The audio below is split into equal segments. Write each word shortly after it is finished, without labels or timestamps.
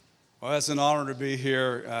Well, it's an honor to be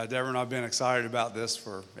here. Deborah and I have been excited about this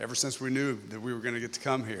ever since we knew that we were going to get to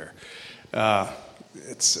come here.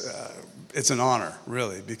 It's an honor,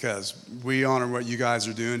 really, because we honor what you guys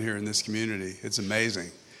are doing here in this community. It's amazing.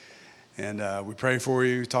 And we pray for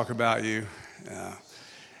you, talk about you,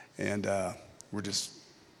 and we're just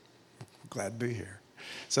glad to be here.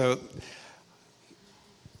 So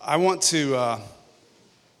I want to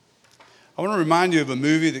remind you of a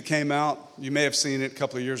movie that came out. You may have seen it a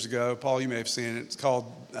couple of years ago. Paul, you may have seen it. It's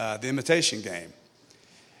called The Imitation Game.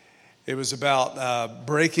 It was about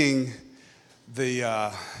breaking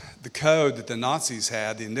the code that the Nazis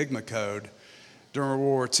had, the Enigma code, during World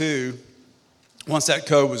War II. Once that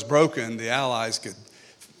code was broken, the Allies could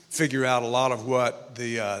figure out a lot of what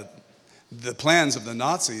the plans of the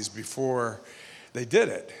Nazis before they did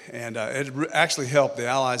it. And it actually helped the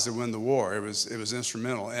Allies to win the war. It was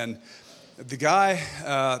instrumental. And the guy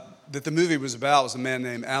that the movie was about was a man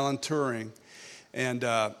named Alan Turing, and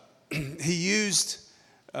he used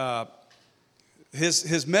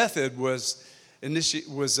his method was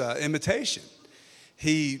imitation.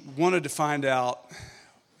 He wanted to find out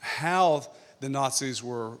how the Nazis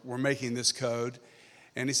were making this code,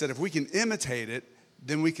 and he said, if we can imitate it,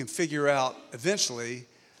 then we can figure out eventually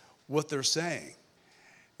what they're saying,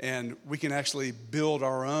 and we can actually build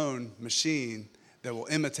our own machine that will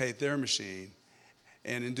imitate their machine,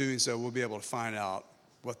 and in doing so, we'll be able to find out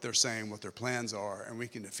what they're saying, what their plans are, and we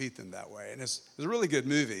can defeat them that way. And it's a really good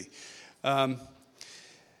movie.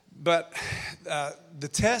 But the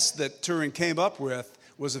test that Turing came up with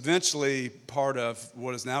was eventually part of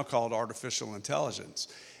what is now called artificial intelligence.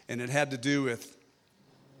 And it had to do with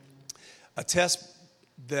a test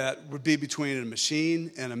that would be between a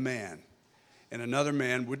machine and a man. And another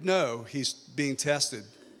man would know he's being tested,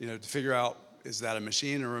 to figure out, is that a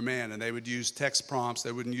machine or a man? And they would use text prompts.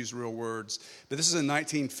 They wouldn't use real words. But this is in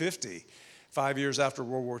 1950, 5 years after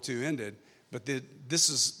World War II ended. But this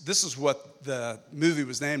is what the movie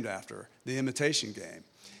was named after, The Imitation Game.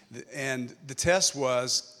 And the test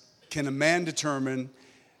was, can a man determine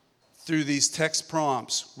through these text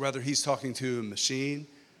prompts whether he's talking to a machine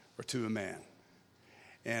or to a man?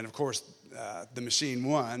 And, of course, the machine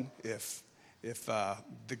won if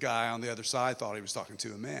the guy on the other side thought he was talking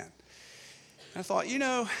to a man. I thought,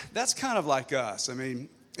 that's kind of like us. I mean,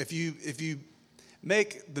 if you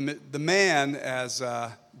make the man as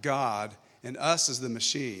God and us as the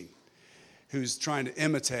machine who's trying to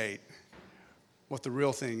imitate what the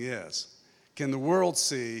real thing is, can the world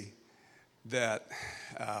see that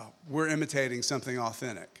we're imitating something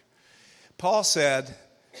authentic? Paul said,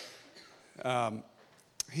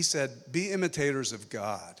 be imitators of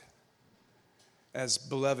God as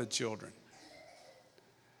beloved children.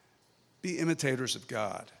 Be imitators of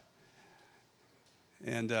God.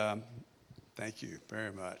 And thank you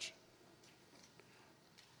very much.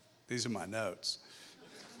 These are my notes.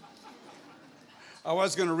 I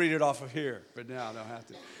was going to read it off of here, but now I don't have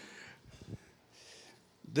to.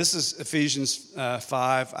 This is Ephesians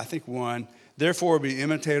 5, I think 1. Therefore, be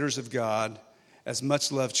imitators of God as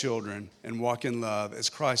much loved children, and walk in love as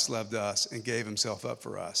Christ loved us and gave himself up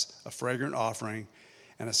for us, a fragrant offering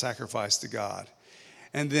and a sacrifice to God.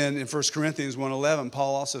 And then in 1 Corinthians 1:11,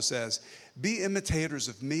 Paul also says, be imitators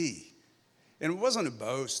of me. And it wasn't a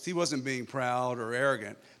boast. He wasn't being proud or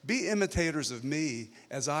arrogant. Be imitators of me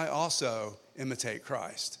as I also imitate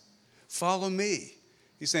Christ. Follow me.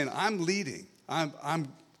 He's saying, I'm leading.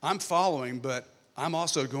 I'm following, but I'm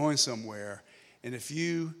also going somewhere. And if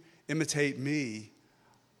you imitate me,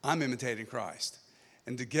 I'm imitating Christ.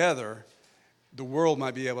 And together, the world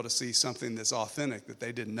might be able to see something that's authentic that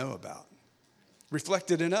they didn't know about,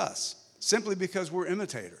 reflected in us, simply because we're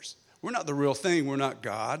imitators. We're not the real thing. We're not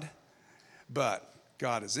God, but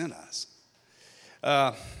God is in us.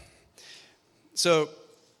 So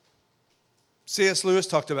C.S. Lewis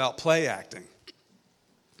talked about play acting.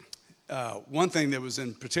 One thing that was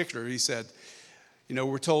in particular, he said,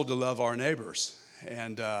 we're told to love our neighbors,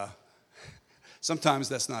 and sometimes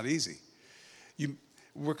that's not easy.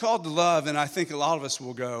 We're called to love, and I think a lot of us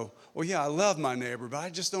will go, well, yeah, I love my neighbor, but I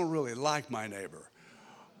just don't really like my neighbor.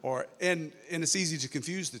 And it's easy to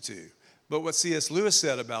confuse the two. But what C.S. Lewis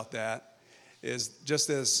said about that is, just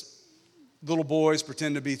as little boys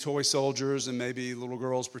pretend to be toy soldiers and maybe little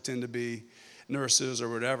girls pretend to be nurses or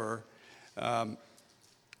whatever,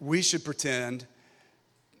 we should pretend,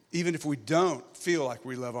 even if we don't feel like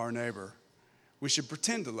we love our neighbor, we should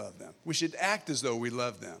pretend to love them. We should act as though we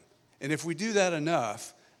love them. And if we do that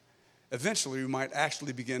enough, eventually we might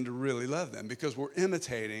actually begin to really love them, because we're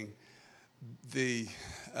imitating the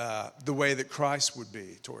way that Christ would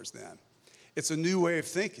be towards them. It's a new way of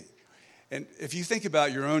thinking. And if you think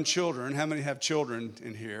about your own children, how many have children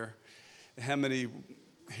in here? How many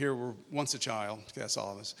here were once a child? I guess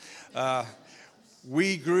all of us.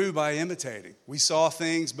 We grew by imitating. We saw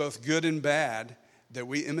things both good and bad that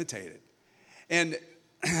we imitated. And,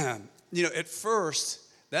 at first,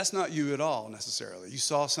 that's not you at all necessarily. You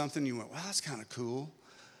saw something, you went, wow, that's kind of cool.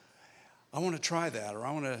 I want to try that, or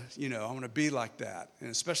I want to be like that. And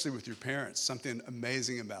especially with your parents, something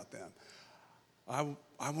amazing about them.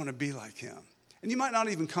 I want to be like him. And you might not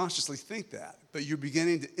even consciously think that, but you're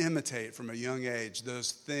beginning to imitate from a young age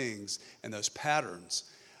those things and those patterns,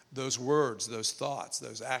 those words, those thoughts,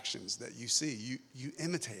 those actions that you see. You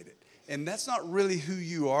imitate it. And that's not really who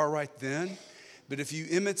you are right then, but if you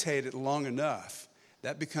imitate it long enough,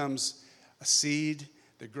 that becomes a seed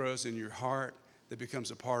that grows in your heart, that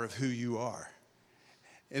becomes a part of who you are.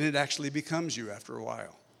 And it actually becomes you after a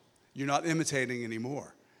while. You're not imitating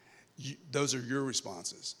anymore. Those are your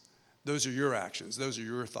responses. Those are your actions. Those are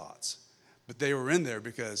your thoughts. But they were in there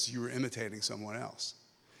because you were imitating someone else.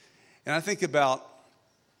 And I think about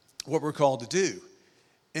what we're called to do.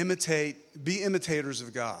 Be imitators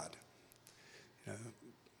of God.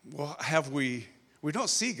 Well, we don't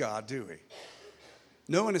see God, do we?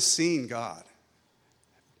 No one has seen God.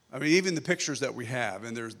 I mean, even the pictures that we have,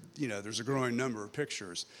 and there's a growing number of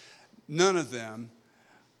pictures, none of them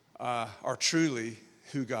are truly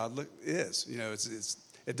who God is.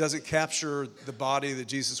 It doesn't capture the body that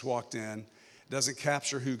Jesus walked in. It doesn't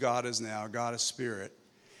capture who God is now. God is spirit.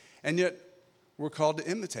 And yet, we're called to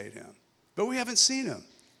imitate him. But we haven't seen him.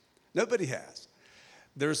 Nobody has.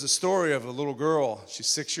 There's a story of a little girl. She's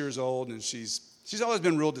 6 years old, and she's always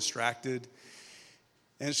been real distracted.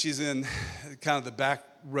 And she's in kind of the back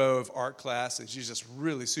row of art class, and she's just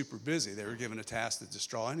really super busy. They were given a task to just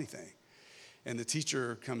draw anything. And the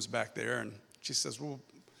teacher comes back there, and she says, well,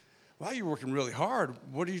 wow, you're working really hard.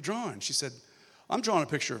 What are you drawing? She said, I'm drawing a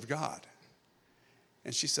picture of God.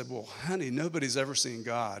 And she said, well, honey, nobody's ever seen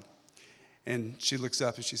God. And she looks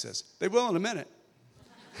up and she says, they will in a minute.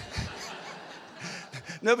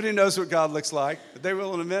 Nobody knows what God looks like, but they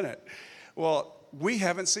will in a minute. Well, we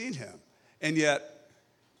haven't seen him. And yet,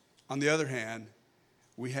 on the other hand,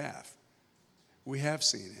 we have. We have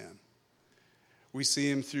seen him. We see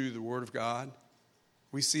him through the Word of God.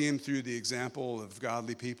 We see him through the example of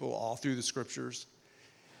godly people all through the Scriptures.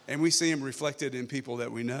 And we see him reflected in people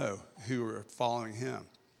that we know who are following him.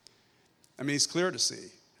 I mean, it's clear to see.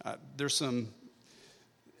 There's some,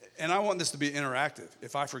 and I want this to be interactive.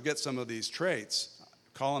 If I forget some of these traits,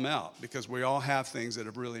 call them out, because we all have things that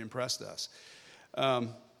have really impressed us.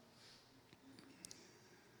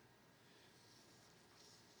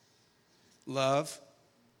 Love.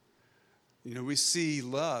 We see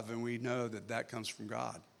love and we know that comes from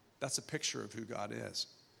God. That's a picture of who God is.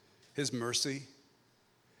 His mercy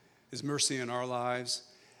in our lives,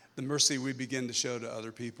 the mercy we begin to show to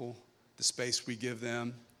other people, the space we give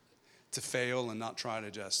them to fail and not try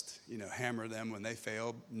to just, hammer them when they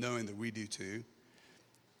fail, knowing that we do too.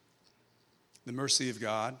 The mercy of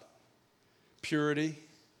God, purity.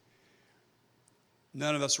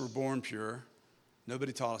 None of us were born pure.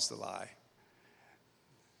 Nobody taught us to lie.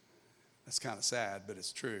 That's kind of sad, but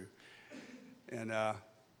it's true. And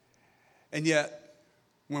yet,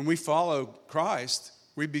 when we follow Christ,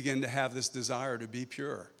 we begin to have this desire to be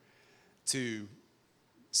pure, to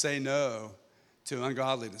say no to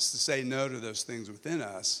ungodliness, to say no to those things within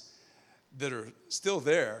us that are still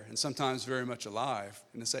there and sometimes very much alive,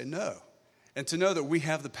 and to say no. And to know that we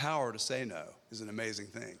have the power to say no is an amazing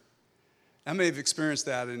thing. How many have experienced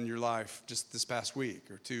that in your life just this past week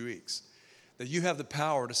or 2 weeks? That you have the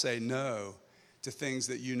power to say no to things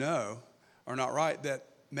that you know are not right, that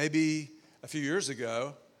maybe a few years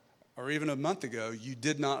ago or even a month ago you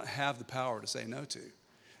did not have the power to say no to.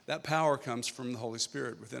 That power comes from the Holy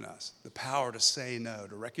Spirit within us. The power to say no,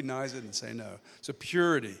 to recognize it and say no. So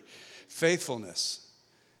purity, faithfulness,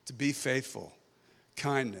 to be faithful,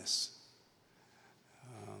 kindness,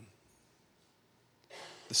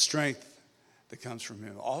 the strength that comes from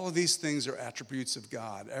him. All of these things are attributes of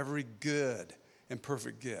God. Every good and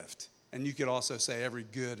perfect gift, and you could also say every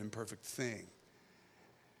good and perfect thing,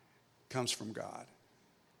 comes from God.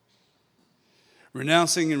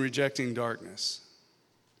 Renouncing and rejecting darkness.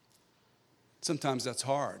 Sometimes that's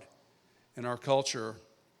hard. In our culture,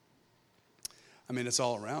 it's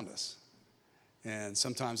all around us. And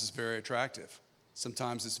sometimes it's very attractive.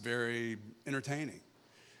 Sometimes it's very entertaining.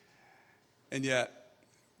 And yet,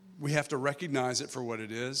 we have to recognize it for what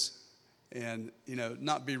it is and,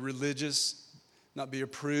 not be religious, not be a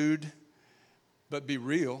prude, but be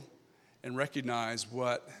real and recognize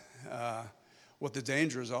what the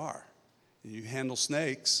dangers are. You handle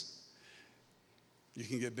snakes, You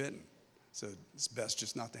can get bitten. So it's best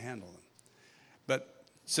just not to handle them. But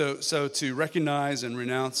so to recognize and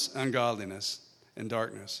renounce ungodliness and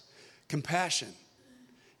darkness. Compassion.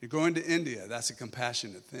 You're going to India, that's a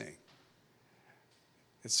compassionate thing.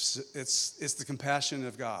 It's the compassion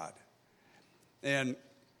of God. And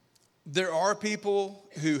there are people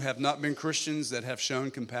who have not been Christians that have shown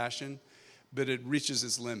compassion, but it reaches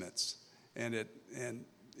its limits. And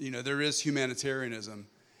there is humanitarianism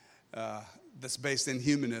that's based in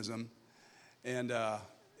humanism, and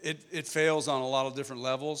it fails on a lot of different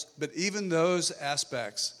levels. But even those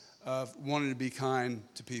aspects of wanting to be kind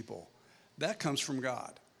to people, that comes from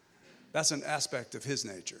God. That's an aspect of his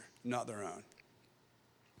nature, not their own.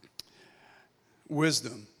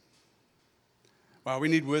 Wisdom. Wow, we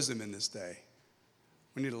need wisdom in this day.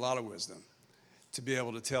 We need a lot of wisdom to be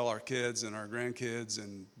able to tell our kids and our grandkids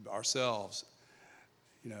and ourselves,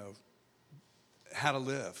 how to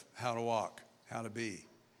live, how to walk, how to be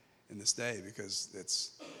in this day, because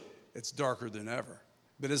it's darker than ever.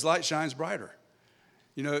 But his light shines brighter.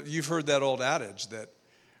 You've heard that old adage that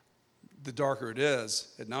the darker it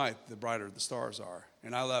is at night, the brighter the stars are.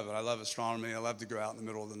 And I love it. I love astronomy. I love to go out in the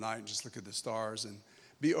middle of the night and just look at the stars and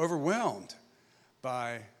be overwhelmed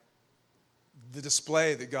by the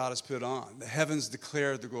display that God has put on. The heavens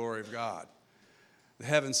declare the glory of God. The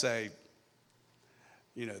heavens say,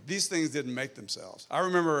 these things didn't make themselves. I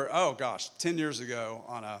remember, 10 years ago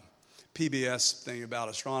on a PBS thing about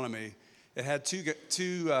astronomy, it had two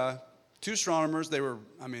astronomers. They were,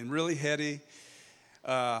 really heady.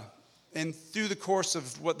 And through the course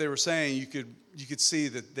of what they were saying, you could see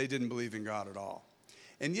that they didn't believe in God at all.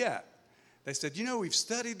 And yet, they said, we've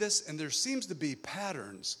studied this, and there seems to be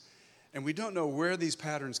patterns, and we don't know where these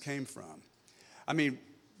patterns came from.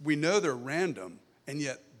 We know they're random, and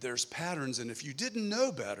yet there's patterns, and if you didn't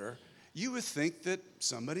know better, you would think that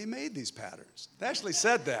somebody made these patterns. They actually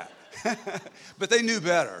said that. But they knew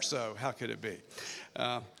better, so how could it be?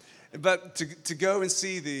 But to go and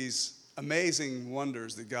see these amazing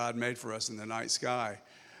wonders that God made for us in the night sky,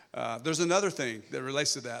 there's another thing that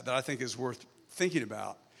relates to that I think is worth thinking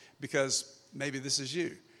about, because maybe this is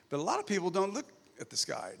you. But a lot of people don't look at the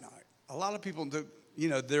sky at night. A lot of people do.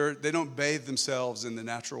 They don't bathe themselves in the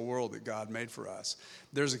natural world that God made for us.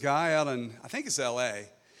 There's a guy out in, I think it's L.A.,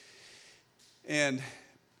 and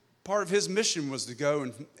part of his mission was to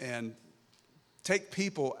go and take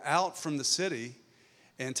people out from the city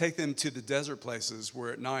and take them to the desert places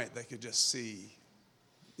where at night they could just see,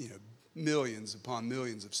 millions upon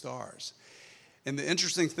millions of stars. And the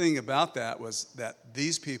interesting thing about that was that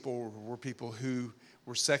these people were people who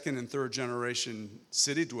were second and third generation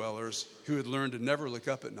city dwellers who had learned to never look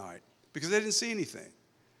up at night because they didn't see anything.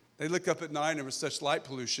 They looked up at night and there was such light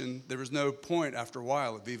pollution, there was no point after a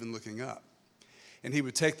while of even looking up. And he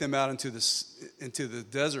would take them out into the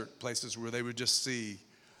desert places where they would just see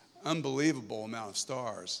unbelievable amount of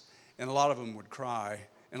stars. And a lot of them would cry,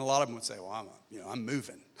 and a lot of them would say, well, I'm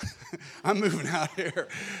moving. I'm moving out here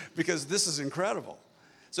because this is incredible.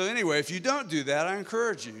 So anyway, if you don't do that, I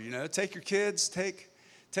encourage you, take your kids,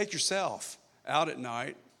 take yourself out at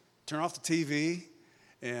night, turn off the TV,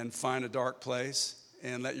 and find a dark place,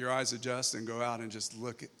 and let your eyes adjust and go out and just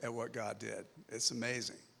look at what God did. It's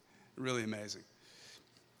amazing, really amazing.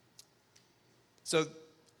 So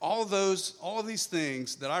all of these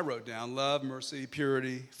things that I wrote down, love, mercy,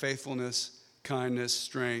 purity, faithfulness, kindness,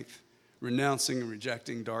 strength, renouncing and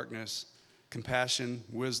rejecting darkness, compassion,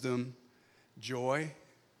 wisdom, joy,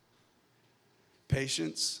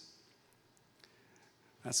 patience.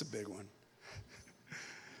 That's a big one.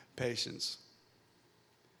 Patience.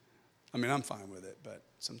 I'm fine with it, but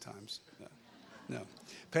sometimes, no.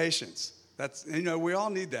 Patience. That's, we all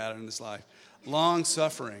need that in this life. Long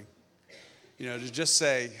suffering. To just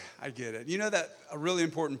say, I get it. That a really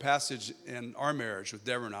important passage in our marriage with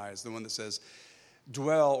Deborah and I is the one that says,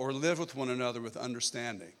 dwell or live with one another with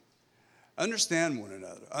understanding. Understand one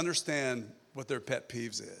another. Understand what their pet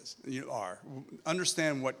peeves are.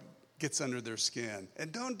 Understand what gets under their skin.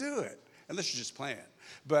 And don't do it, unless you're just playing.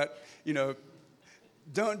 But,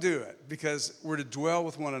 don't do it, because we're to dwell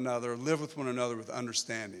with one another, live with one another with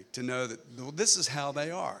understanding, to know that this is how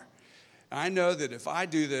they are. I know that if I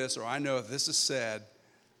do this, or I know if this is said,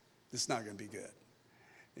 it's not going to be good.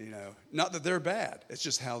 Not that they're bad. It's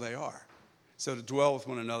just how they are. So to dwell with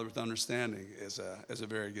one another with understanding is a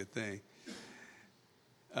very good thing.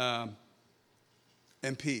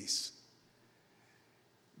 And peace.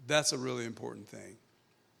 That's a really important thing.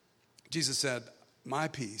 Jesus said, my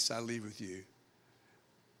peace I leave with you.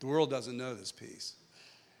 The world doesn't know this peace.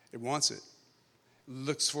 It wants it. It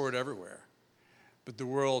looks for it everywhere. But the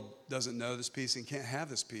world doesn't know this peace and can't have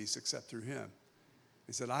this peace except through him.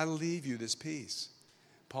 He said, I leave you this peace.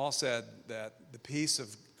 Paul said that the peace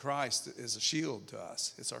of Christ is a shield to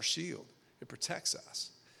us. It's our shield. It protects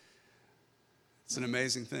us. It's an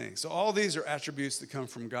amazing thing. So all these are attributes that come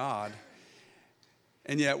from God,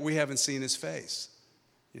 and yet we haven't seen his face.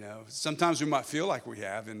 Sometimes we might feel like we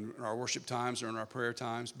have in our worship times or in our prayer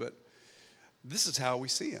times, but this is how we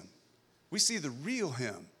see him. We see the real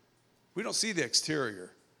him. We don't see the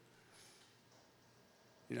exterior.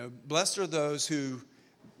 Blessed are those who,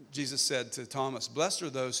 Jesus said to Thomas, blessed are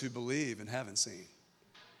those who believe and haven't seen.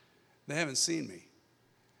 They haven't seen me.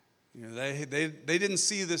 They didn't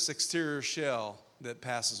see this exterior shell that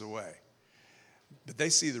passes away, but they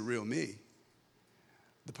see the real me,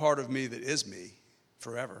 the part of me that is me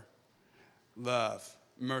forever. Love,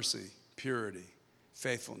 mercy, purity,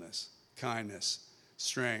 faithfulness, kindness,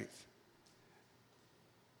 strength,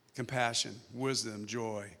 compassion, wisdom,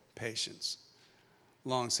 joy, patience,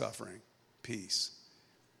 long-suffering, peace.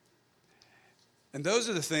 And those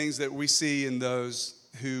are the things that we see in those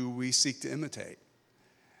who we seek to imitate.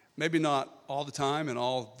 Maybe not all the time and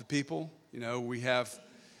all the people. You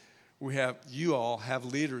all have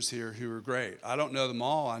leaders here who are great. I don't know them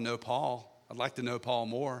all. I know Paul. I'd like to know Paul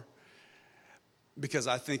more because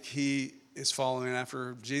I think he is following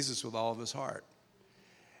after Jesus with all of his heart.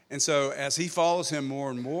 And so as he follows him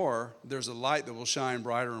more and more, there's a light that will shine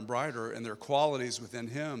brighter and brighter, and there are qualities within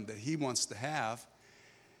him that he wants to have,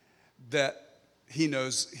 that he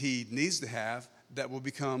knows he needs to have, that will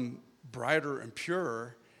become brighter and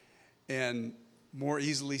purer and more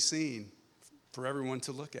easily seen for everyone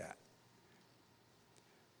to look at.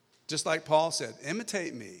 Just like Paul said,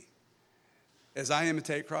 imitate me as I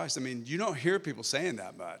imitate Christ. I mean, you don't hear people saying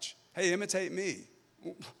that much. Hey, imitate me.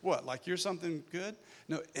 What, like you're something good?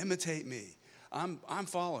 No, imitate me. I'm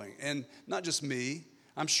following. And not just me.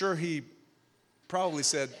 I'm sure he probably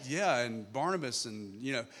said, yeah, and Barnabas,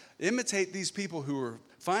 and, imitate these people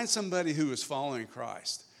find somebody who is following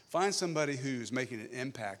Christ. Find somebody who's making an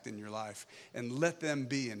impact in your life and let them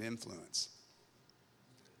be an influence.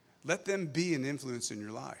 Let them be an influence in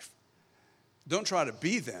your life. Don't try to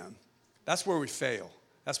be them. That's where we fail.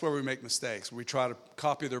 That's where we make mistakes. We try to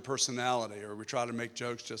copy their personality, or we try to make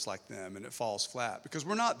jokes just like them, and it falls flat because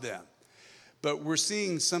we're not them. But we're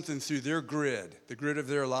seeing something through their grid, the grid of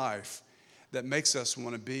their life, that makes us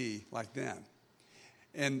want to be like them.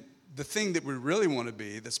 And the thing that we really want to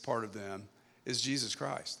be that's part of them is Jesus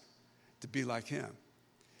Christ, to be like him.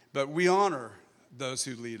 But we honor those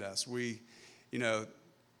who lead us. We,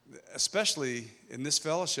 especially in this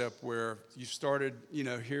fellowship where you started,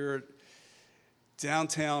 here at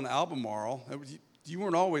downtown Albemarle. You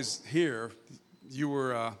weren't always here. You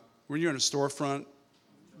were you in a storefront?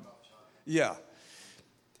 Yeah.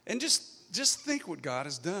 And just think what God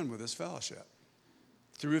has done with this fellowship.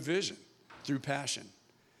 Through a vision, through passion,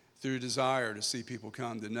 through a desire to see people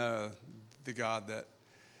come to know the God that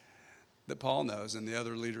Paul knows and the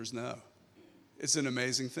other leaders know. It's an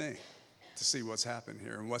amazing thing to see what's happened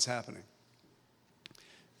here and what's happening.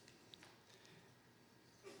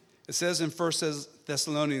 It says in 1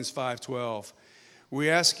 Thessalonians 5:12, we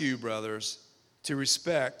ask you, brothers, to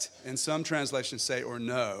respect, and some translations say, or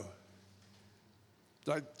know.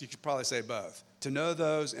 You could probably say both. To know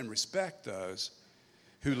those and respect those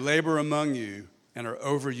who labor among you and are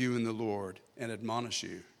over you in the Lord and admonish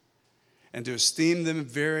you, and to esteem them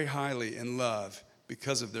very highly in love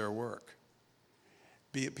because of their work.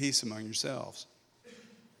 Be at peace among yourselves.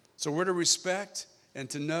 So we're to respect and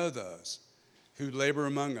to know those who labor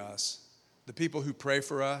among us, the people who pray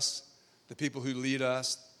for us, the people who lead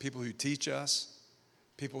us, people who teach us,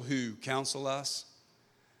 people who counsel us,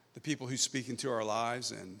 the people who speak into our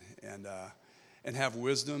lives and have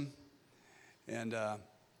wisdom, and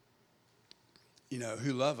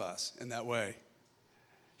who love us in that way.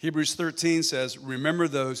 Hebrews 13 says, remember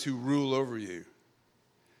those who rule over you,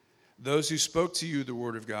 those who spoke to you the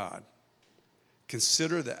word of God.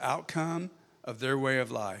 Consider the outcome of their way of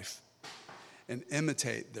life and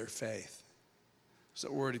imitate their faith. There's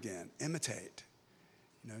that word again, imitate.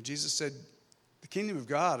 Jesus said the kingdom of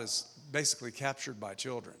God is basically captured by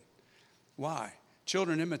children. Why?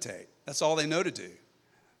 Children imitate. That's all they know to do.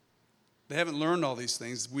 They haven't learned all these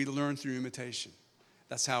things. We learn through imitation.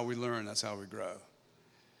 That's how we learn. That's how we grow.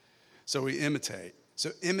 So we imitate.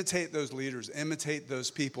 So imitate those leaders. Imitate those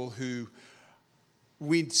people who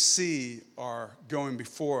we see are going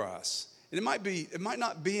before us. And it might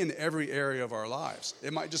not be in every area of our lives.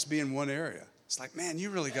 It might just be in one area. It's like, man, you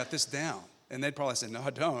really got this down. And they'd probably say, no,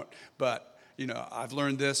 I don't. But, I've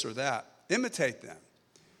learned this or that. Imitate them.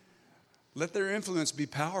 Let their influence be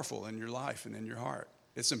powerful in your life and in your heart.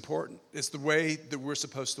 It's important. It's the way that we're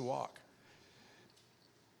supposed to walk.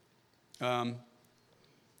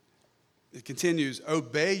 It continues,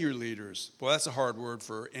 obey your leaders. Boy, that's a hard word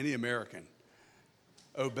for any American.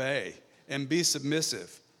 Obey and be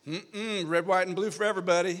submissive. Red, white, and blue for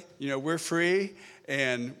everybody. We're free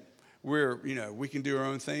and we can do our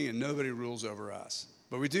own thing and nobody rules over us.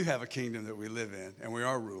 But we do have a kingdom that we live in and we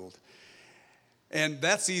are ruled. And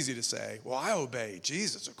that's easy to say. Well, I obey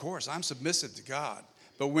Jesus, of course. I'm submissive to God.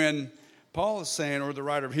 But when Paul is saying, or the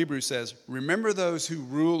writer of Hebrews says, remember those who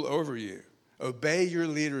rule over you. Obey your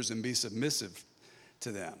leaders and be submissive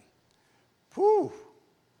to them. Whew,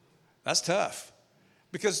 that's tough.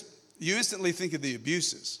 Because you instantly think of the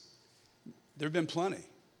abuses. There have been plenty.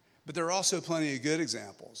 But there are also plenty of good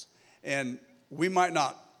examples. And we might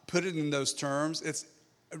not put it in those terms.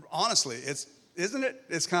 Honestly, isn't it?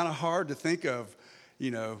 It's kind of hard to think of,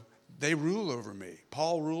 they rule over me.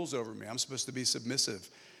 Paul rules over me. I'm supposed to be submissive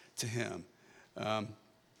to him.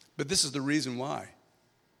 But this is the reason why.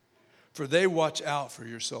 For they watch out for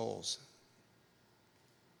your souls.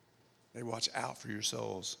 They watch out for your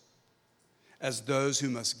souls as those who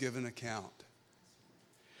must give an account.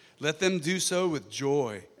 Let them do so with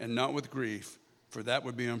joy and not with grief, for that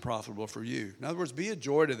would be unprofitable for you. In other words, be a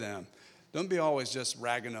joy to them. Don't be always just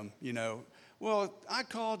ragging them, Well, I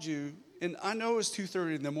called you, and I know it's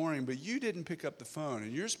 2:30 in the morning, but you didn't pick up the phone,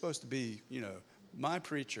 and you're supposed to be, my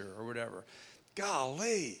preacher or whatever.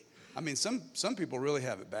 Golly. I mean, some people really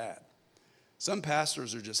have it bad. Some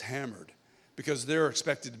pastors are just hammered because they're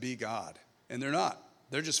expected to be God, and they're not.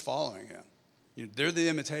 They're just following him. They're the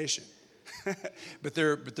imitation, but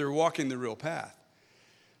they're walking the real path.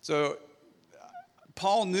 So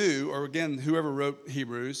Paul knew, or again, whoever wrote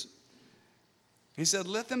Hebrews, he said,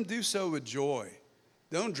 let them do so with joy.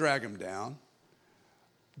 Don't drag them down.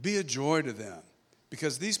 Be a joy to them.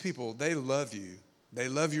 Because these people, they love you. They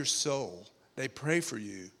love your soul. They pray for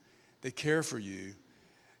you. They care for you.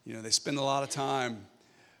 They spend a lot of time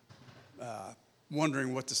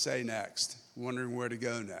wondering what to say next, wondering where to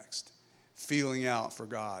go next, feeling out for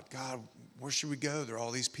God. God, where should we go? There are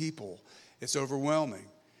all these people. It's overwhelming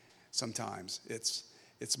sometimes.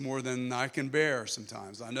 It's more than I can bear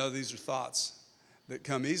sometimes. I know these are thoughts that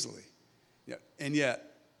come easily.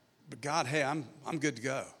 But God, hey, I'm good to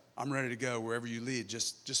go. I'm ready to go wherever you lead.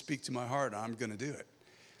 Just speak to my heart. I'm going to do it.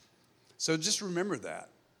 So just remember that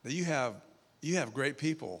you have great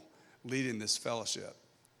people leading this fellowship.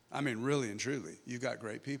 I mean, really and truly, you've got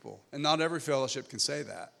great people. And not every fellowship can say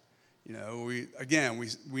that.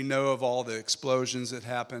 We know of all the explosions that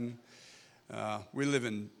happen. We live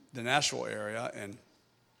in the Nashville area, and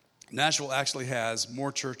Nashville actually has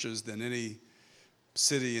more churches than any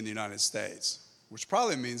city in the United States, which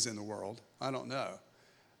probably means in the world. I don't know.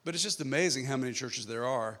 But it's just amazing how many churches there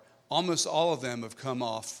are. Almost all of them have come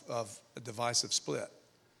off of a divisive split.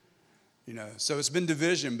 So it's been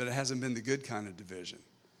division, but it hasn't been the good kind of division.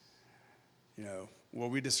 Well,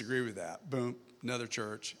 we disagree with that. Boom, another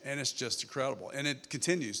church. And it's just incredible. And it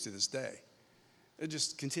continues to this day. It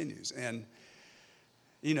just continues. And,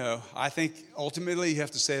 I think ultimately you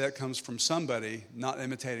have to say that comes from somebody not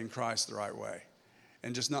imitating Christ the right way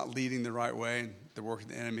and just not leading the right way, and the work of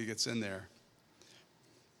the enemy gets in there.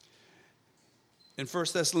 In 1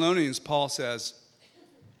 Thessalonians, Paul says,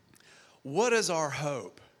 what is our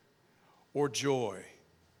hope or joy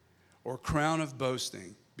or crown of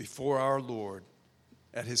boasting before our Lord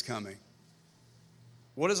at his coming?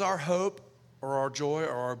 What is our hope or our joy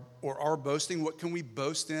or our boasting? What can we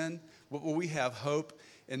boast in? What will we have hope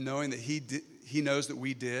in knowing that he knows that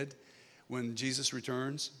we did when Jesus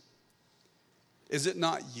returns? Is it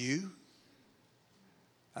not you?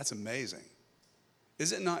 That's amazing.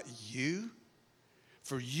 Is it not you?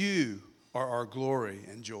 For you are our glory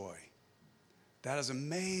and joy. That is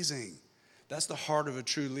amazing. That's the heart of a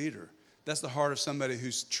true leader. That's the heart of somebody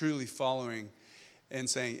who's truly following and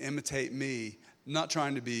saying, imitate me, not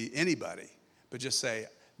trying to be anybody, but just say,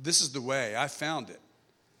 this is the way. I found it.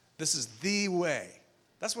 This is the way.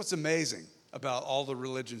 That's what's amazing about all the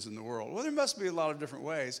religions in the world. Well, there must be a lot of different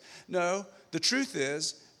ways. No, the truth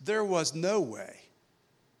is, there was no way.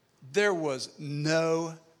 There was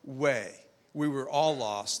no way. We were all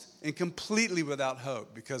lost and completely without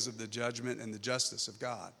hope because of the judgment and the justice of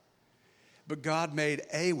God. But God made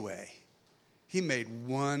a way. He made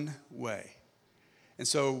one way. And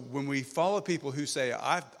so when we follow people who say,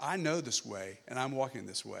 I know this way and I'm walking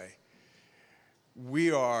this way,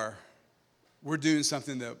 we're doing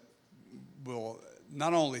something that will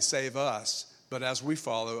not only save us, but as we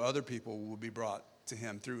follow, other people will be brought to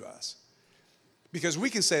him through us. Because we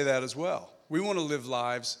can say that as well. We want to live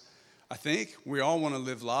lives, I think we all want to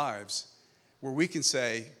live lives where we can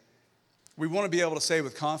say, we want to be able to say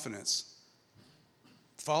with confidence,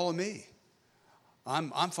 follow me.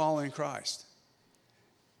 I'm following Christ.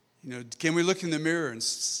 Can we look in the mirror and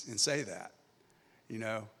say that?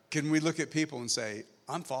 Can we look at people and say,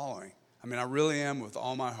 I'm following. I really am with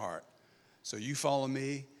all my heart. So you follow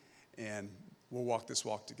me, and we'll walk this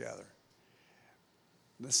walk together.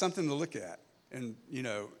 That's something to look at. And,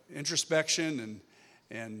 introspection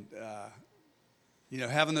and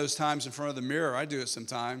having those times in front of the mirror. I do it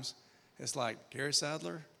sometimes. It's like, Gary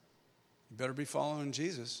Sadler, you better be following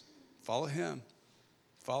Jesus. Follow him.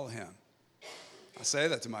 Follow him. I say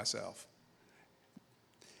that to myself.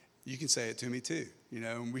 You can say it to me too.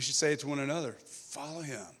 And we should say it to one another. Follow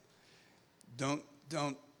him. Don't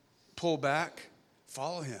pull back.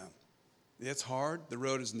 Follow him. It's hard. The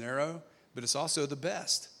road is narrow, but it's also the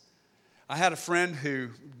best.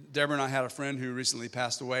 Deborah and I had a friend who recently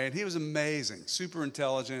passed away, and he was amazing, super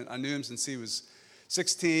intelligent. I knew him since he was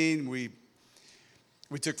 16. We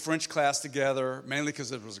took French class together, mainly because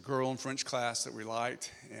there was a girl in French class that we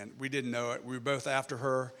liked, and we didn't know it. We were both after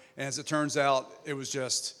her, and as it turns out, it was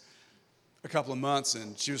just a couple of months,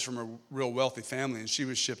 and she was from a real wealthy family, and she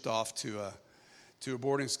was shipped off to a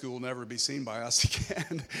boarding school, never to be seen by us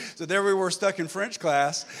again. So there we were, stuck in French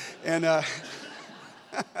class, and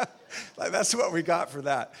that's what we got for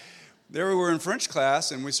that. There we were in French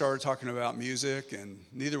class, and we started talking about music, and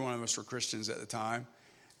neither one of us were Christians at the time,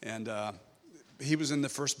 and he was in the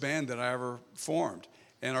first band that I ever formed,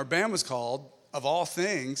 and our band was called, of all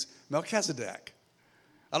things, Melchizedek.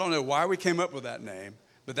 I don't know why we came up with that name,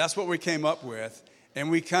 but that's what we came up with, and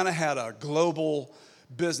we kind of had a global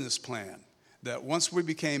business plan that once we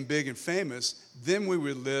became big and famous, then we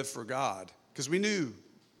would live for God, because we knew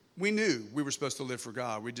we were supposed to live for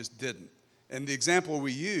God. We just didn't. And the example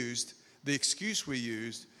we used, the excuse we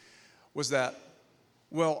used, was that,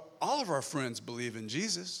 well, all of our friends believe in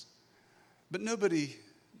Jesus, but nobody's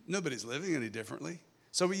living any differently.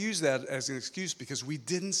 So we used that as an excuse because we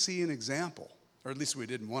didn't see an example, or at least we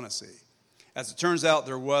didn't want to see. As it turns out,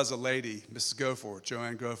 there was a lady, Mrs. Goforth,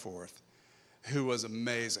 Joanne Goforth, who was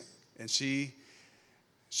amazing. And she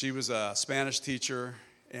was a Spanish teacher.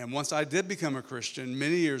 And once I did become a Christian,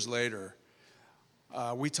 many years later,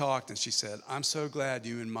 we talked, and she said, I'm so glad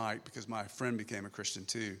you and Mike, because my friend became a Christian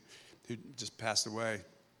too, who just passed away.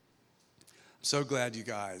 I'm so glad you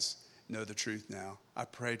guys know the truth now. I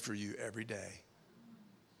prayed for you every day.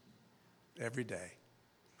 Every day.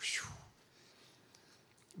 Whew.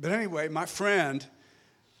 But anyway, my friend,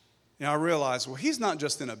 I realized, well, he's not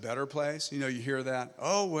just in a better place. You hear that.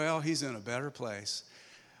 Oh, well, he's in a better place.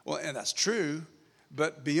 Well, and that's true.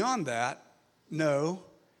 But beyond that, no,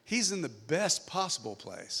 he's in the best possible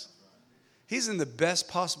place. He's in the best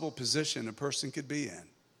possible position a person could be in.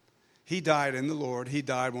 He died in the Lord. He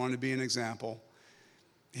died wanting to be an example.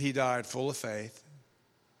 He died full of faith,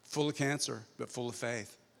 full of cancer, but full of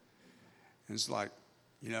faith. And it's like,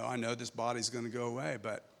 I know this body's going to go away,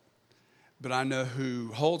 but I know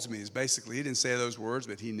who holds me is basically, he didn't say those words,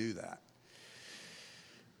 but he knew that.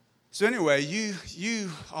 So anyway, you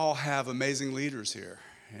all have amazing leaders here,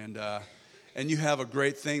 and you have a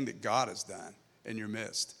great thing that God has done in your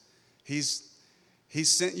midst. He's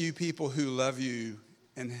sent you people who love you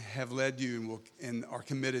and have led you and are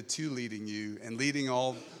committed to leading you and leading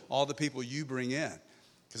all the people you bring in,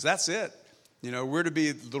 because that's it. We're to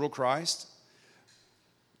be little Christ,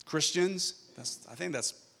 Christians. I think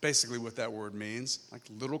that's basically what that word means, like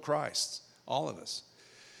little Christ, all of us.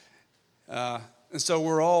 And so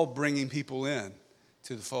we're all bringing people in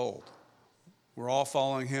to the fold. We're all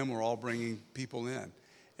following him. We're all bringing people in.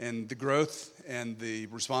 And the growth and the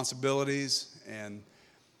responsibilities and,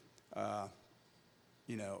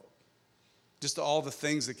 just all the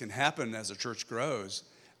things that can happen as a church grows,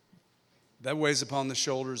 that weighs upon the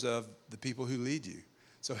shoulders of the people who lead you.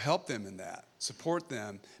 So help them in that. Support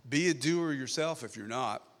them. Be a doer yourself if you're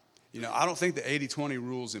not. I don't think the 80-20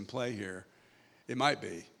 rule's in play here. It might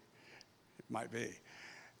be. It might be.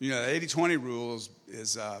 The 80-20 rule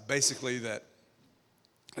is basically that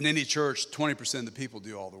in any church, 20% of the people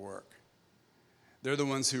do all the work. They're the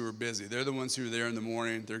ones who are busy. They're the ones who are there in the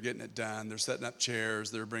morning. They're getting it done. They're setting up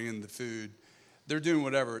chairs. They're bringing the food. They're doing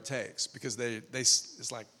whatever it takes because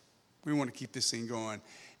it's like, we want to keep this thing going.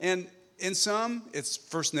 And in some, it's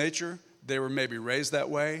first nature. They were maybe raised that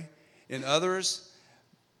way. In others,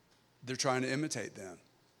 they're trying to imitate them.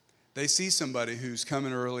 They see somebody who's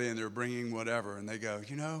coming early and they're bringing whatever, and they go,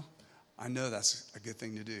 I know that's a good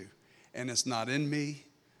thing to do. And it's not in me,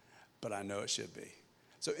 but I know it should be.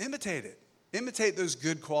 So imitate it. Imitate those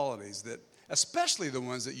good qualities, that, especially the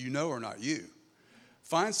ones that are not you.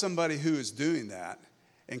 Find somebody who is doing that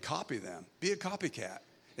and copy them. Be a copycat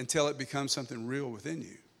until it becomes something real within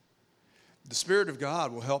you. The Spirit of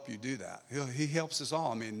God will help you do that. He helps us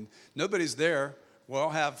all. I mean, nobody's there. We all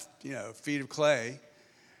have, feet of clay.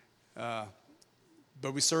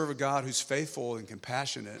 But we serve a God who's faithful and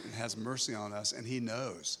compassionate and has mercy on us, and he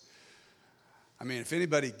knows. I mean, if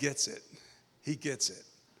anybody gets it, he gets it.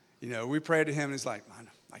 We pray to him, and he's like,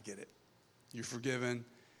 I get it. You're forgiven.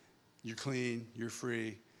 You're clean. You're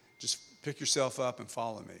free. Just pick yourself up and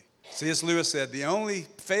follow me. C.S. Lewis said, the only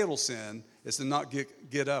fatal sin is to not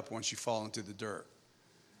get up once you fall into the dirt,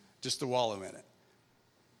 just to wallow in it.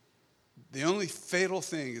 The only fatal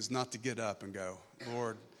thing is not to get up and go,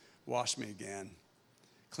 Lord, wash me again,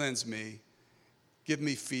 cleanse me, give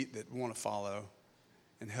me feet that want to follow,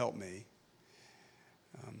 and help me.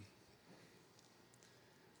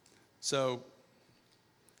 So,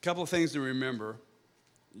 a couple of things to remember.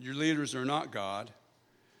 Your leaders are not God.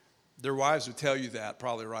 Their wives would tell you that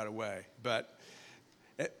probably right away. But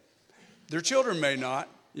their children may not.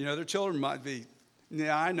 Their children might be,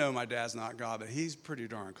 I know my dad's not God, but he's pretty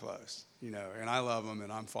darn close, and I love him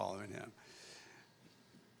and I'm following him.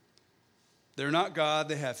 They're not God.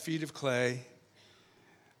 They have feet of clay.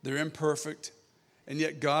 They're imperfect. And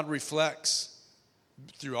yet God reflects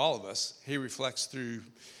through all of us. He reflects through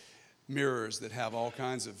mirrors that have all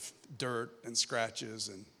kinds of dirt and scratches.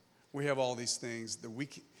 And we have all these things that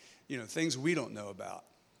things we don't know about.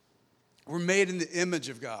 We're made in the image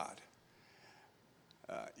of God.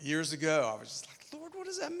 Years ago, I was just like, Lord, what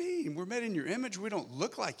does that mean? We're made in your image. We don't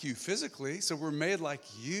look like you physically, so we're made like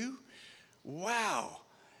you? Wow.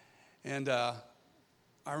 And I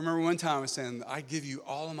remember one time I was saying, I give you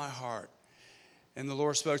all of my heart. And the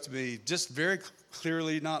Lord spoke to me just very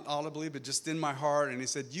clearly, not audibly, but just in my heart. And he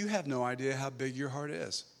said, you have no idea how big your heart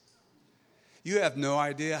is. You have no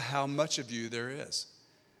idea how much of you there is.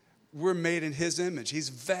 We're made in his image. He's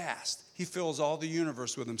vast. He fills all the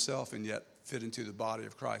universe with himself and yet fit into the body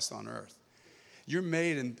of Christ on earth. We're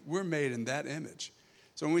made in that image.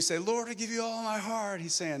 So when we say, Lord, I give you all my heart,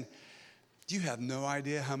 he's saying, you have no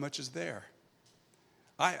idea how much is there.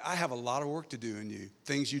 I have a lot of work to do in you,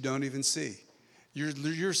 things you don't even see.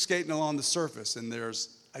 You're skating along the surface, and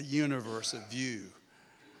there's a universe of you,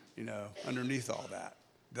 underneath all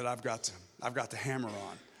that I've got to hammer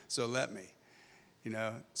on. So let me,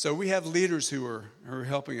 So we have leaders who are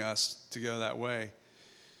helping us to go that way.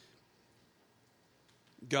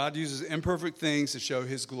 God uses imperfect things to show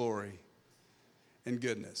his glory and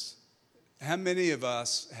goodness. How many of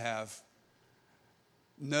us have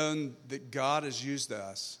known that God has used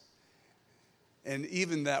us, and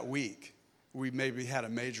even that week, we maybe had a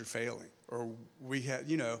major failing, or we had,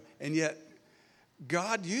 and yet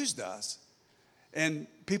God used us, and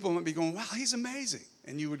people might be going, wow, he's amazing.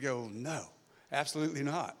 And you would go, no, absolutely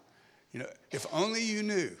not. If only you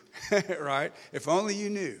knew, right? If only you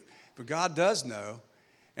knew. But God does know,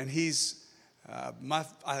 and he's,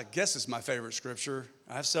 I guess it's my favorite scripture.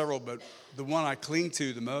 I have several, but the one I cling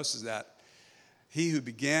to the most is that he who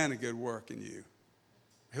began a good work in you,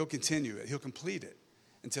 he'll continue it. He'll complete it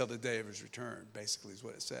until the day of his return, basically is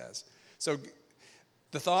what it says. So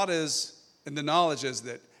the thought is, and the knowledge is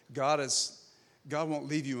that God won't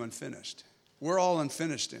leave you unfinished. We're all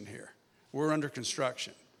unfinished in here. We're under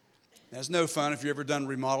construction. It's no fun if you've ever done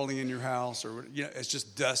remodeling in your house, or it's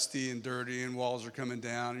just dusty and dirty and walls are coming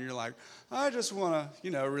down and you're like, I just want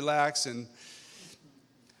to, relax.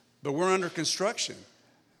 But we're under construction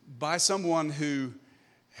by someone who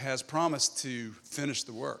has promised to finish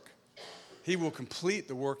the work. He will complete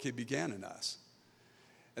the work he began in us.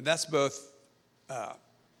 And that's both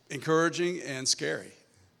encouraging and scary,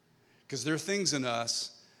 because there are things in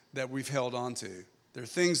us that we've held on to. There are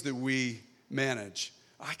things that we manage.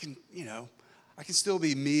 I can still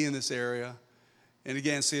be me in this area. And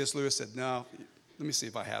again, C.S. Lewis said, no, let me see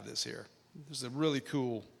if I have this here. There's a really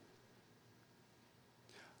cool,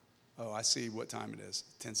 I see what time it is,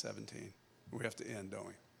 10:17. We have to end, don't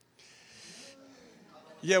we?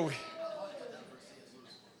 Yeah,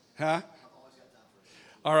 huh?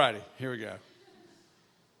 All righty, here we go.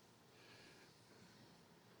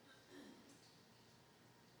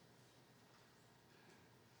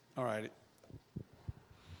 All righty.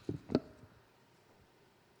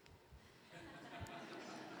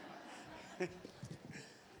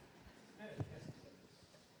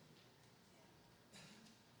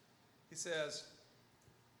 He says,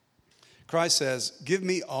 Christ says, give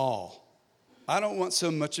me all. I don't want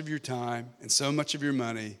so much of your time and so much of your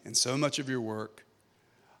money and so much of your work.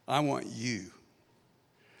 I want you.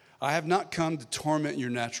 I have not come to torment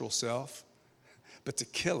your natural self, but to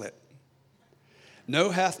kill it.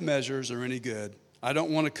 No half measures are any good. I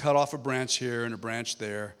don't want to cut off a branch here and a branch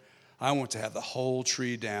there. I want to have the whole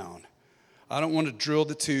tree down. I don't want to drill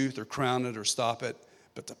the tooth or crown it or stop it,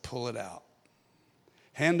 but to pull it out.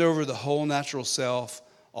 Hand over the whole natural self,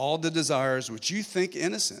 all the desires which you think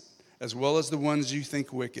innocent, as well as the ones you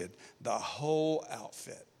think wicked, the whole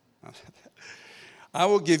outfit. I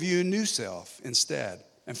will give you a new self instead.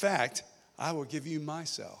 In fact, I will give you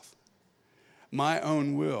myself. My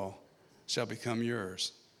own will shall become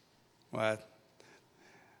yours. Well,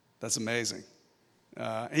 that's amazing.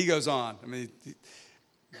 He goes on. I mean,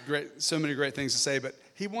 so many great things to say, but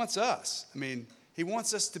he wants us. I mean, he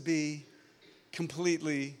wants us to be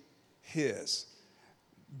completely his.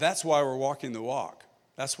 That's why we're walking the walk.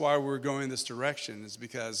 That's why we're going this direction, is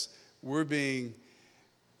because we're being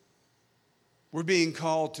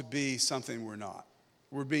called to be something we're not.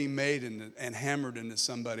 We're being made and hammered into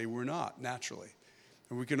somebody we're not naturally.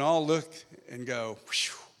 And we can all look and go,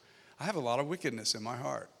 I have a lot of wickedness in my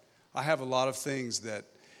heart. I have a lot of things that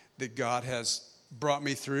God has brought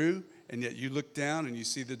me through, and yet you look down and you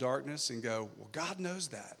see the darkness and go, well, God knows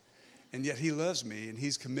that. And yet he loves me, and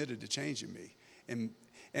he's committed to changing me.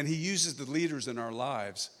 And he uses the leaders in our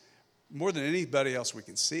lives more than anybody else we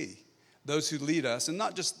can see. Those who lead us, and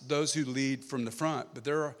not just those who lead from the front, but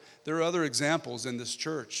there are other examples in this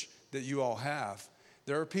church that you all have.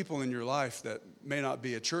 There are people in your life that may not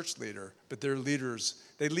be a church leader, but they're leaders.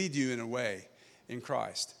 They lead you in a way in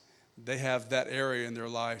Christ. They have that area in their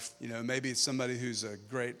life. You know, maybe it's somebody who's a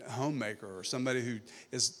great homemaker, or somebody who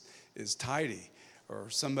is tidy, or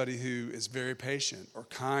somebody who is very patient or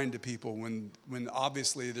kind to people when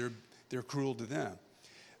obviously they're cruel to them.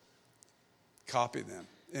 Copy them,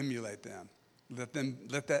 emulate them. Let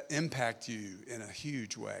that impact you in a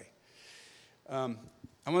huge way. I'm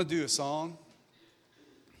going to do a song.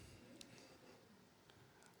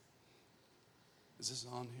 Is this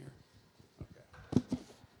on here?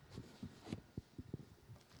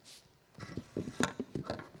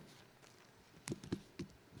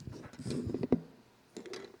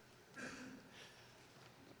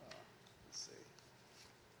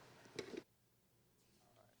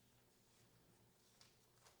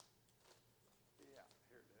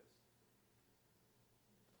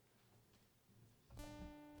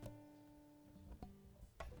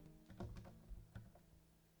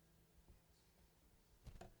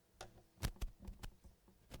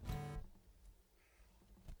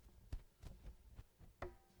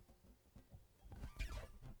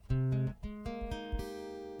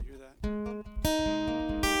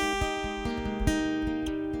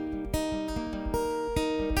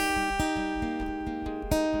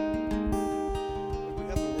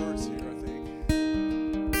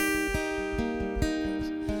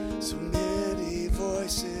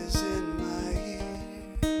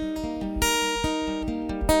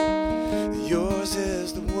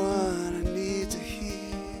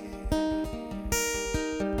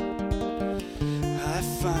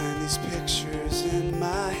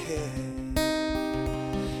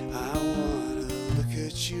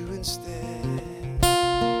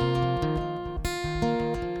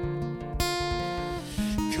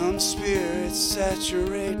 Spirit,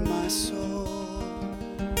 saturate my soul.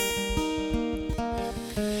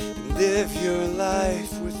 Live your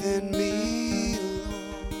life within me,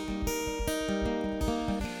 Lord.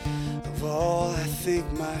 Of all I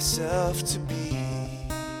think myself to be,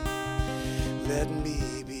 let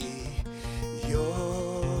me be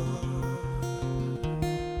yours.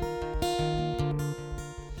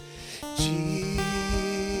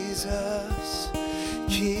 Jesus,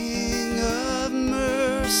 King of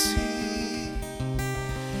mercy,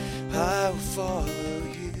 I will follow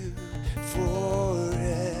you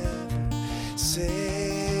forever.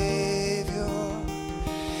 Savior,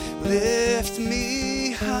 lift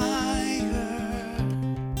me higher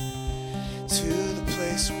to the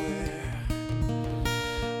place where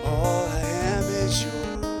all I am is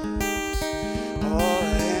yours. All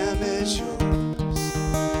I am is yours.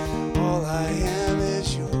 All I am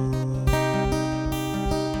is yours.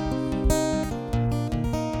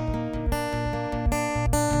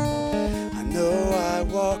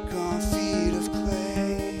 Walk on feet of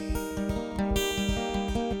clay.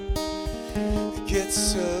 It gets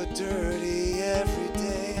so dirty every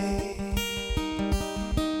day,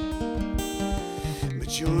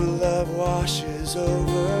 but your love washes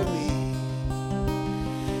over me.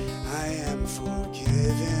 I am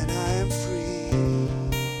forgiven, I am free.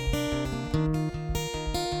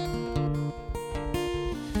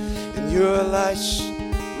 And your light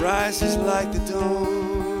rises like the dawn,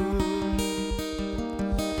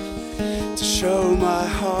 show my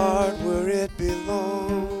heart where it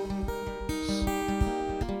belongs.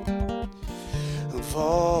 Of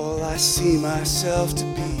all I see myself to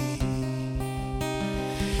be,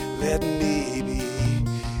 let me be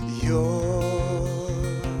yours.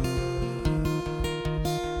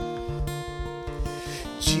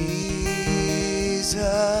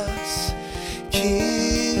 Jesus,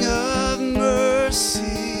 King of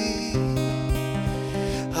mercy,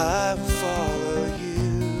 I will follow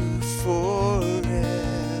you forever.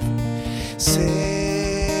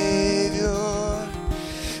 Savior,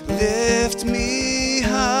 lift me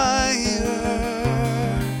higher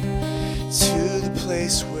to the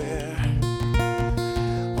place where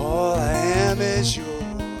all I am is yours.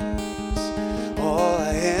 All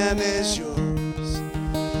I am is yours.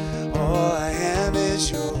 All I am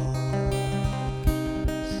is yours.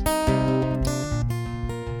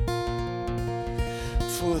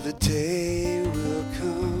 For the day will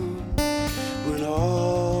come when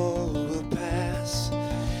all will pass,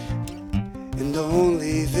 and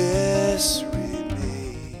only this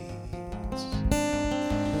remains,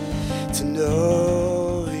 to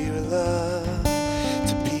know your love,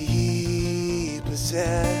 to be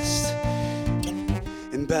possessed,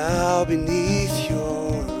 and bow beneath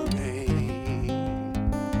your reign.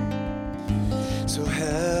 So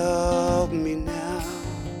help me now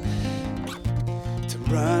to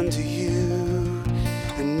run to you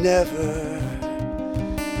and never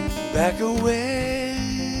back away.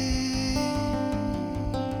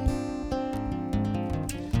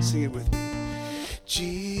 Sing it with me.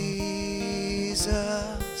 Jesus,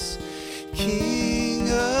 King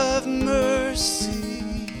of mercy,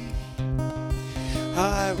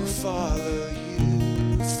 I will follow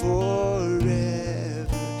you forever.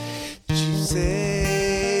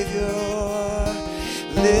 Savior,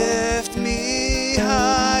 lift me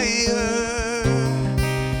higher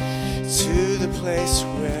to the place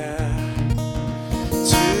where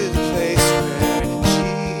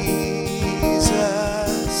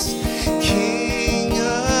Jesus, King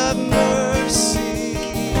of mercy,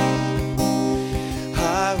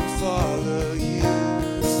 I will follow you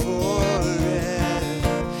forever.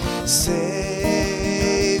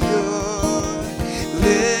 Savior,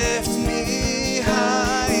 lift me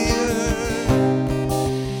higher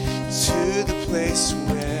to the place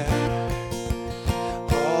where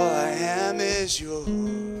all I am is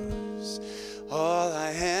yours. All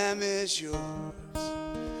I am is yours.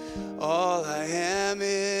 All I am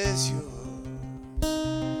is yours.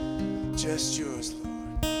 Just yours,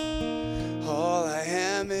 Lord. All I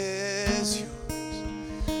am is yours.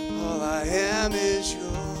 All I am is yours.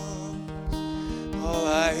 All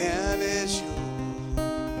I am is yours.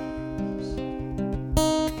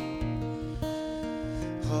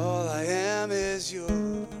 All I am is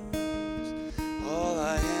yours. All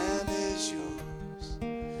I am is yours.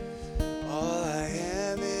 All I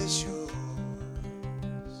am is yours.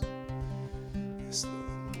 Yes, Lord.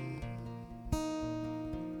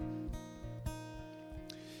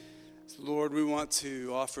 Lord, we want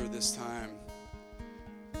to offer this time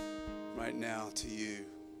right now to you.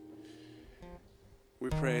 We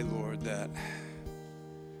pray, Lord, that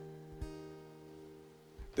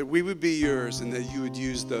we would be yours and that you would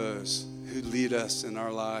use those who lead us in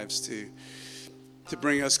our lives to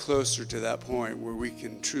bring us closer to that point where we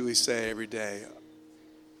can truly say every day,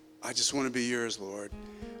 I just want to be yours, Lord.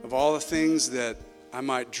 Of all the things that I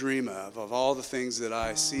might dream of all the things that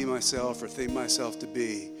I see myself or think myself to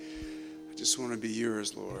be, I just want to be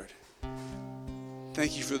yours, Lord.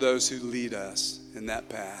 Thank you for those who lead us in that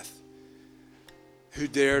path, who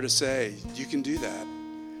dare to say, you can do that.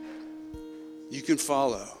 You can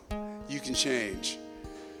follow. You can change.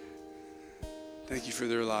 Thank you for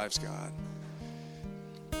their lives, God.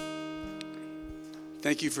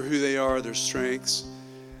 Thank you for who they are, their strengths,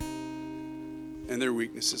 and their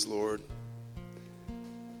weaknesses, Lord.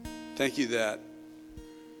 Thank you that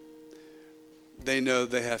they know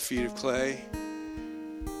they have feet of clay.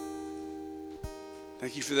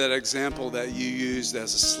 Thank you for that example that you used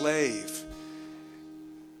as a slave.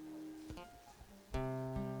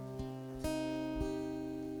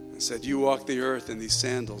 And said, you walk the earth in these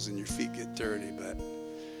sandals and your feet get dirty, but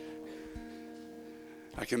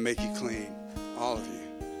I can make you clean, all of you.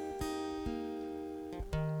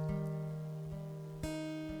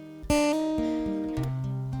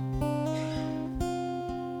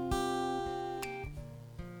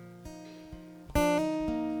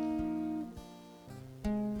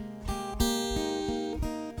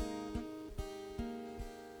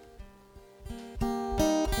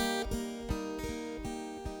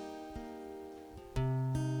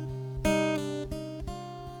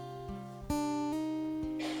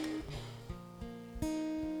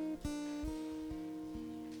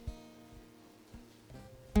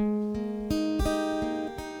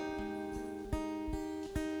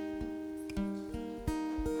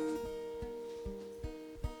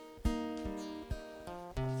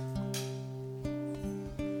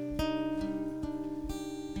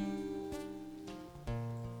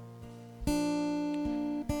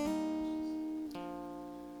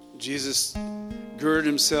 Jesus girded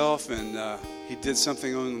himself, and he did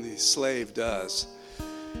something only a slave does.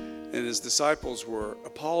 And his disciples were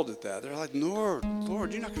appalled at that. They're like, Lord,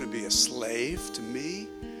 you're not going to be a slave to me.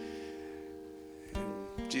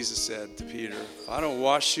 And Jesus said to Peter, if I don't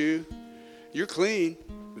wash you, you're clean.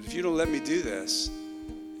 But if you don't let me do this,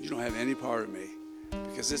 you don't have any part of me.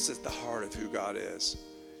 Because it's at the heart of who God is.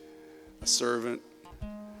 A servant.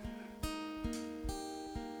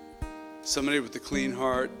 Somebody with a clean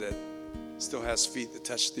heart that still has feet that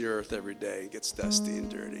touch the earth every day and gets dusty and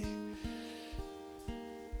dirty.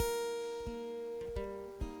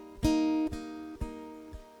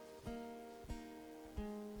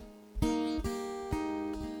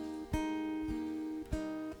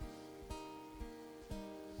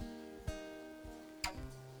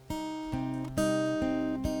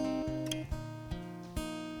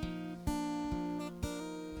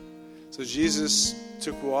 So Jesus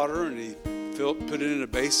took water and he put it in a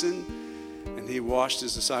basin and he washed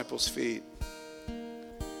his disciples' feet.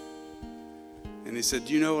 And he said,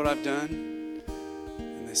 do you know what I've done?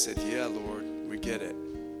 And they said, yeah, Lord, we get it.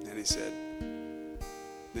 And he said,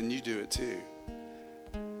 then you do it too.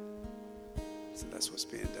 So that's what's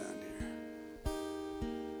being done here.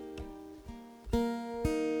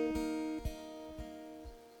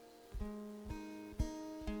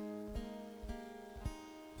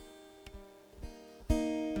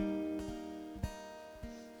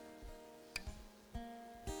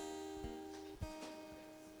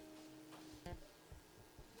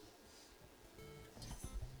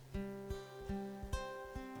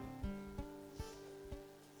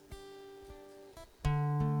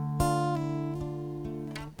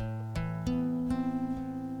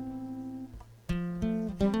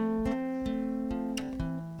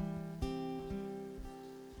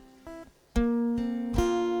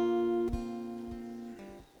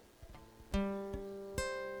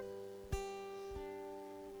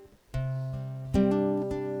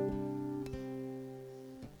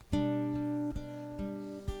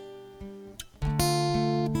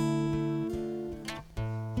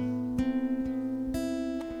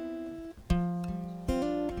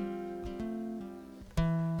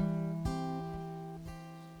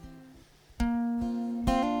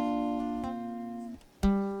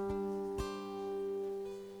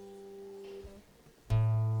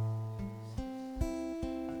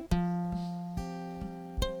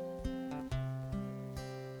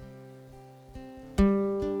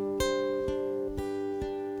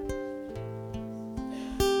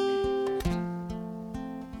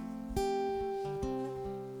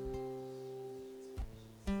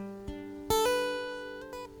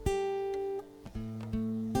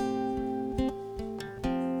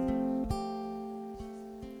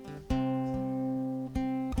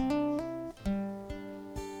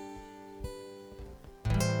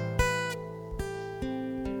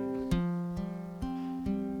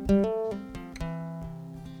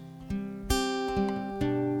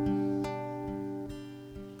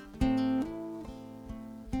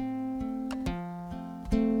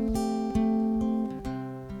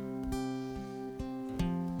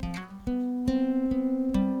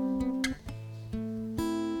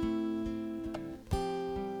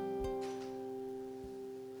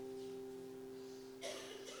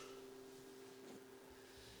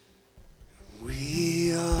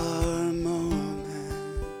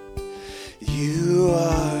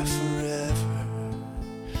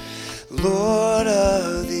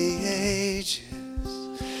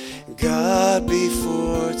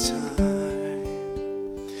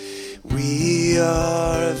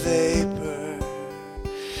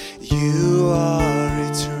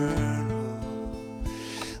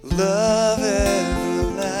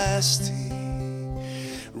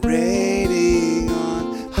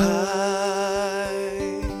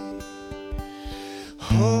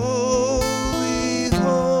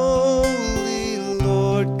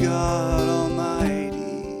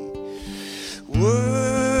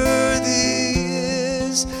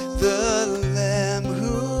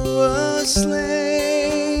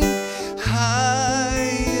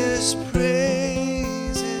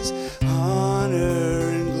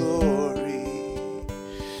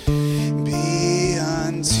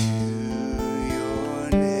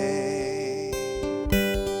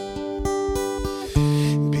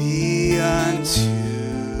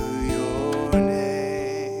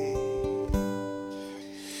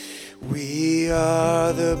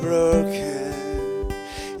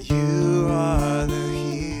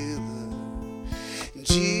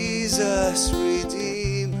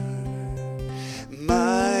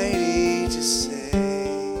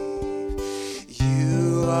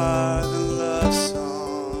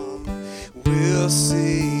 We'll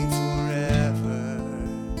sing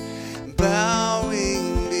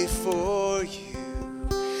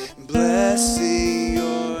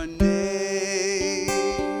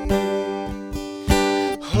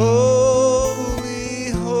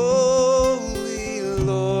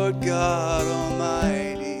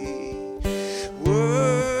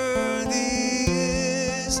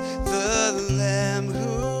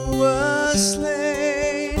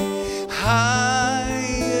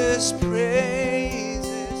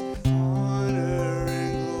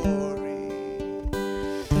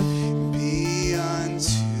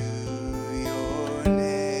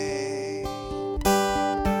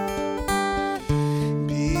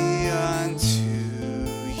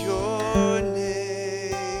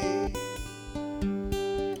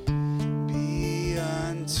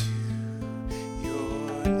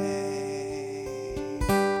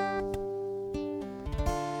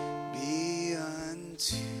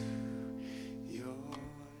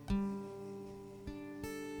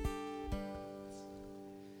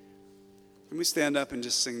Can we stand up and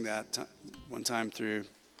just sing that one time through?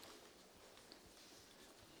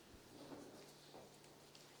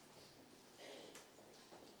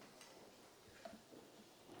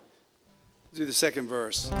 Do the second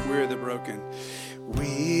verse. We are the broken.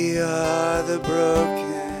 We are the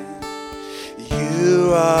broken.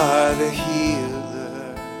 You are the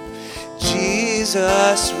healer.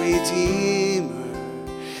 Jesus, Redeemer,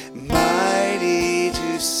 mighty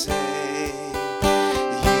to save.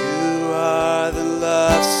 You are the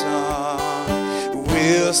love song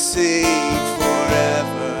we'll sing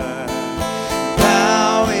forever.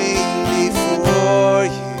 Bowing before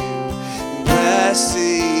you,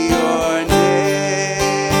 blessing your name.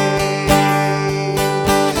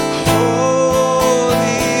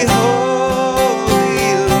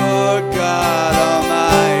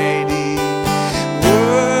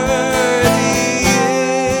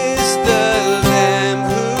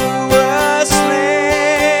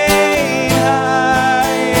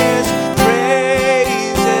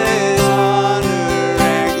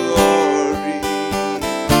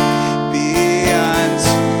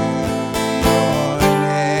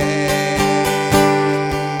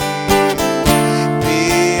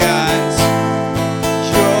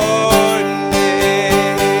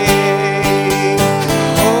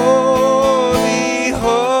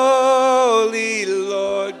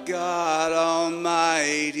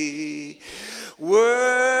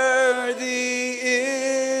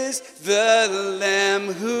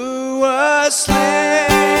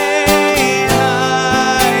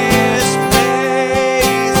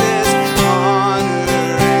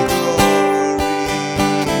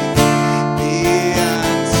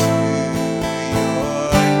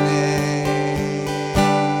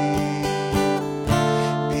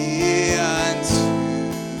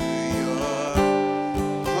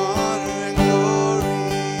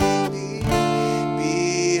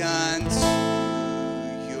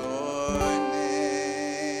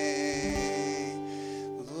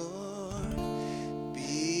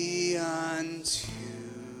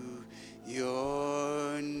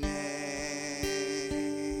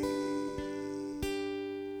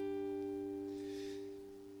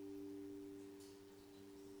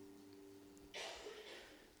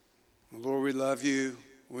 Lord, we love you.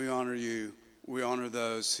 We honor you. We honor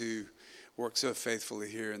those who work so faithfully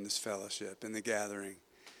here in this fellowship, in the gathering.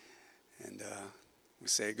 And we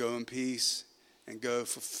say, go in peace and go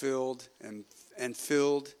fulfilled and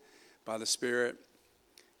filled by the Spirit.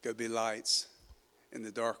 Go be lights in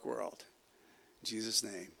the dark world. In Jesus'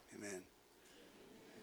 name, amen.